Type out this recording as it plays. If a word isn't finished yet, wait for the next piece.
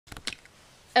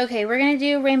Okay, we're going to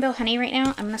do Rainbow Honey right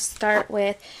now. I'm going to start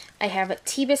with, I have a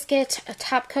tea biscuit, a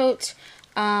top coat.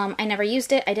 I never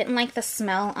used it. I didn't like the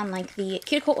smell unlike the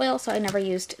cuticle oil, so I never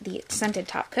used the scented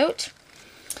top coat.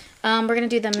 We're going to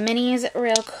do the minis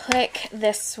real quick.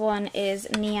 This one is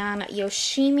Neon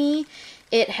Yoshimi.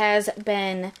 It has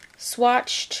been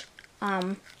swatched,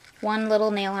 one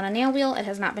little nail on a nail wheel. It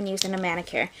has not been used in a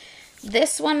manicure.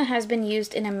 This one has been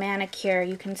used in a manicure.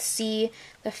 You can see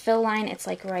the fill line. It's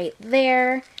like right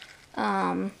there.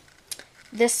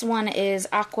 This one is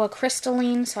Aqua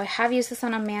Crystalline. So I have used this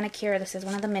on a manicure. This is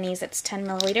one of the minis. It's 10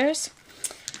 milliliters.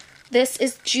 This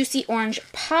is Juicy Orange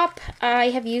Pop.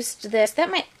 I have used this. That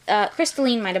might,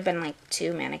 Crystalline might have been like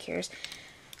 2 manicures.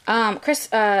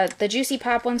 The Juicy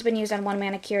Pop one's been used on 1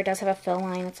 manicure. It does have a fill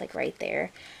line. It's like right there.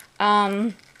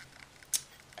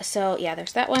 So yeah,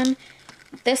 there's that one.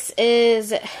 This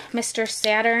is Mr.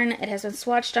 Saturn. It has been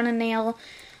swatched on a nail.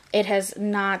 It has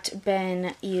not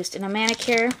been used in a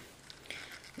manicure.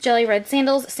 Jelly Red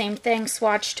Sandals, same thing,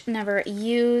 swatched, never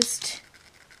used.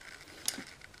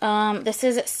 This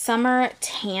is Summer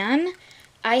Tan.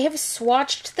 I have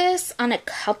swatched this on a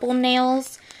couple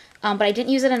nails, but I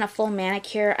didn't use it in a full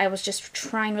manicure. I was just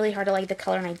trying really hard to like the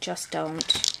color, and I just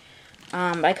don't.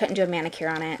 I couldn't do a manicure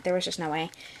on it. There was just no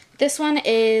way. This one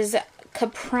is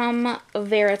Caprum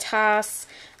Veritas.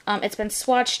 It's been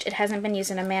swatched. It hasn't been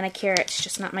used in a manicure. It's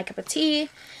just not my cup of tea.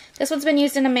 This one's been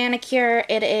used in a manicure.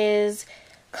 It is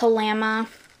Kalama.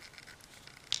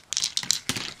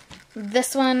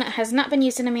 This one has not been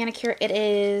used in a manicure. It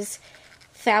is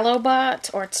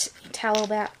Thalobot, or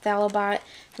Thalobot, however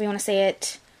you want to say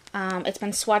it. It's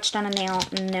been swatched on a nail,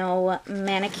 no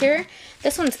manicure.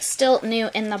 This one's still new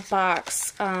in the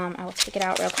box. I will take it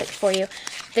out real quick for you.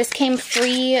 This came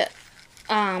free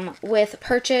with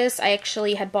purchase. I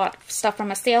actually had bought stuff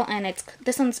from a sale, and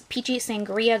this one's Peachy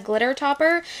Sangria Glitter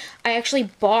Topper. I actually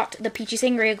bought the Peachy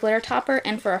Sangria Glitter Topper,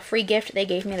 and for a free gift, they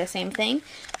gave me the same thing.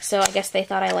 So I guess they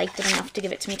thought I liked it enough to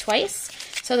give it to me twice.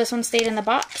 So this one stayed in the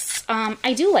box.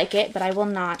 I do like it, but I will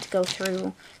not go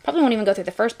through, probably won't even go through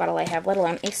the first bottle I have, let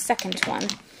alone a second one.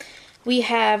 We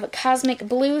have Cosmic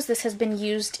Blues. This has been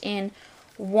used in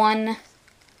 1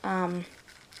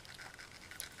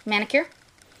 manicure.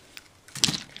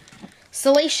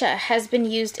 Salacia has been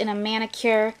used in a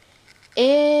manicure.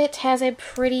 It has a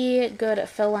pretty good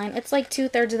fill line. It's like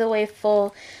 2/3 of the way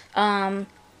full.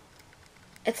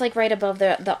 It's like right above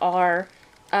the R,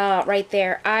 right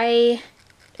there. I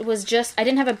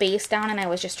didn't have a base down, and I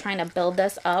was just trying to build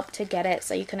this up to get it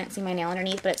so you couldn't see my nail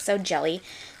underneath, but it's so jelly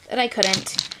that I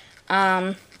couldn't.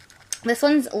 This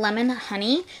one's Lemon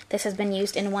Honey. This has been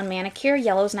used in 1 manicure.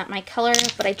 Yellow's not my color,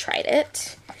 but I tried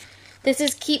it. This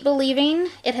is Keep Believing.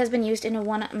 It has been used in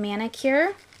 1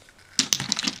 manicure.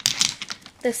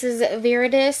 This is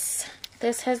Viridis.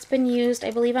 This has been used,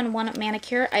 I believe, on 1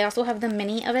 manicure. I also have the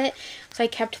mini of it, so I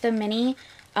kept the mini,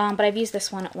 but I've used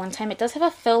this one at one time. It does have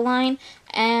a fill line,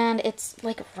 and it's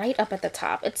like right up at the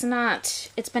top. It's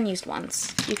been used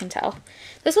once, you can tell.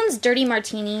 This one's Dirty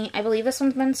Martini. I believe this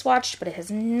one's been swatched, but it has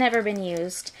never been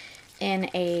used in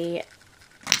a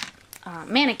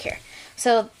manicure.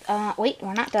 So, wait,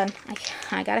 we're not done.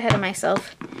 I got ahead of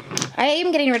myself. I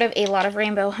am getting rid of a lot of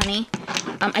Rainbow Honey.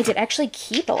 I did actually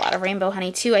keep a lot of Rainbow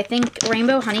Honey, too. I think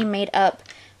Rainbow Honey made up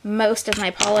most of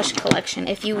my polish collection.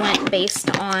 If you went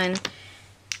based on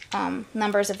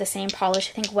numbers of the same polish,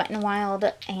 I think Wet n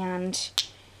Wild and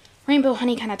Rainbow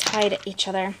Honey kind of tied each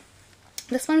other.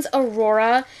 This one's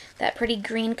Aurora, that pretty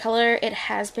green color. It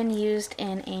has been used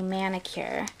in a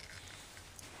manicure.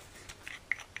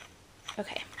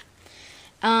 Okay.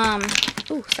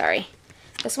 Ooh, sorry.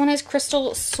 This one is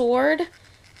Crystal Sword.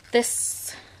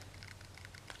 This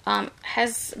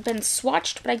has been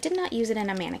swatched, but I did not use it in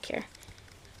a manicure.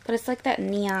 But it's like that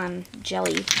neon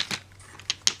jelly.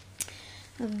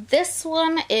 This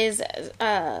one is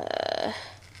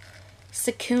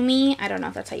Sakumi. I don't know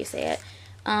if that's how you say it.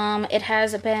 It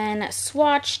has been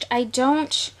swatched. I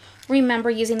don't remember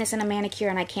using this in a manicure,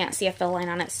 and I can't see a fill line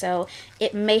on it, so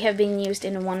it may have been used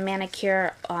in 1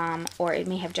 manicure, or it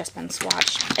may have just been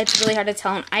swatched. It's really hard to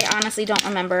tell, and I honestly don't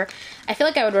remember. I feel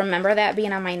like I would remember that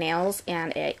being on my nails,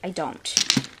 and I don't.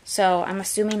 So I'm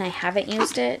assuming I haven't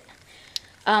used it.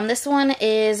 This one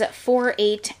is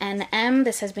 48NM.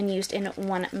 This has been used in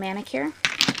 1 manicure.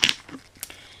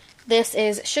 This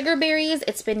is Sugar Berries.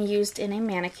 It's been used in a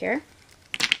manicure.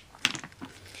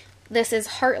 This is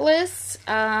Heartless.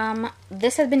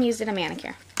 This has been used in a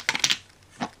manicure.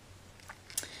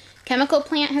 Chemical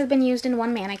Plant has been used in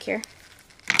 1 manicure.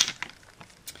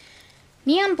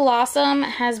 Neon Blossom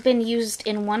has been used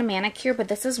in 1 manicure, but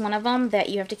this is one of them that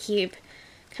you have to keep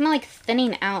kind of like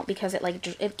thinning out because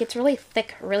it gets really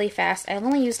thick really fast. I've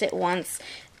only used it once.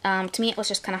 To me it was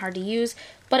just kind of hard to use,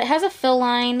 but it has a fill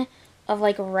line of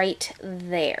like right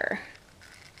there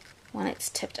when it's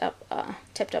tipped up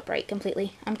right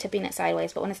completely. I'm tipping it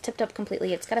sideways, but when it's tipped up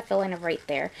completely, it's got a fill line of right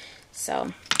there.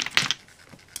 So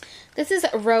this is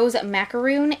Rose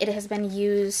Macaroon. It has been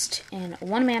used in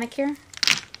one manicure.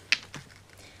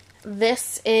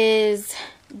 This is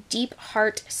Deep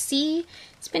Heart C.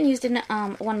 It's been used in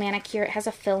one manicure. It has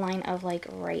a fill line of like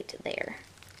right there.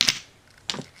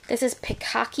 This is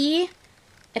Pikaki.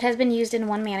 It has been used in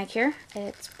one manicure.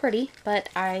 It's pretty, but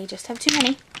I just have too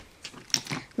many.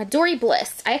 Midori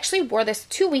Bliss. I actually wore this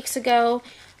 2 weeks ago.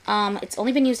 It's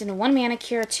only been used in one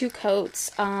manicure, 2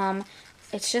 coats.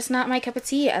 It's just not my cup of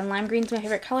tea, and lime green's my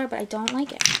favorite color, but I don't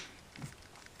like it.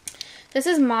 This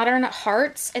is Modern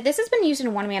Hearts. This has been used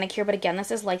in one manicure, but again,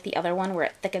 this is like the other one where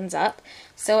it thickens up.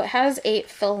 So it has a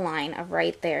fill line of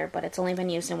right there, but it's only been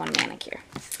used in one manicure.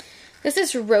 This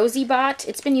is Rosybot.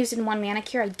 It's been used in one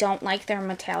manicure. I don't like their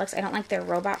metallics. I don't like their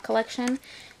robot collection.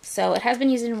 So it has been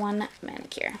used in one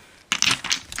manicure.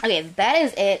 Okay, that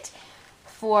is it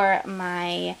for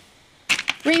my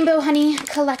Rainbow Honey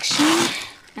collection.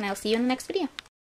 And I'll see you in the next video.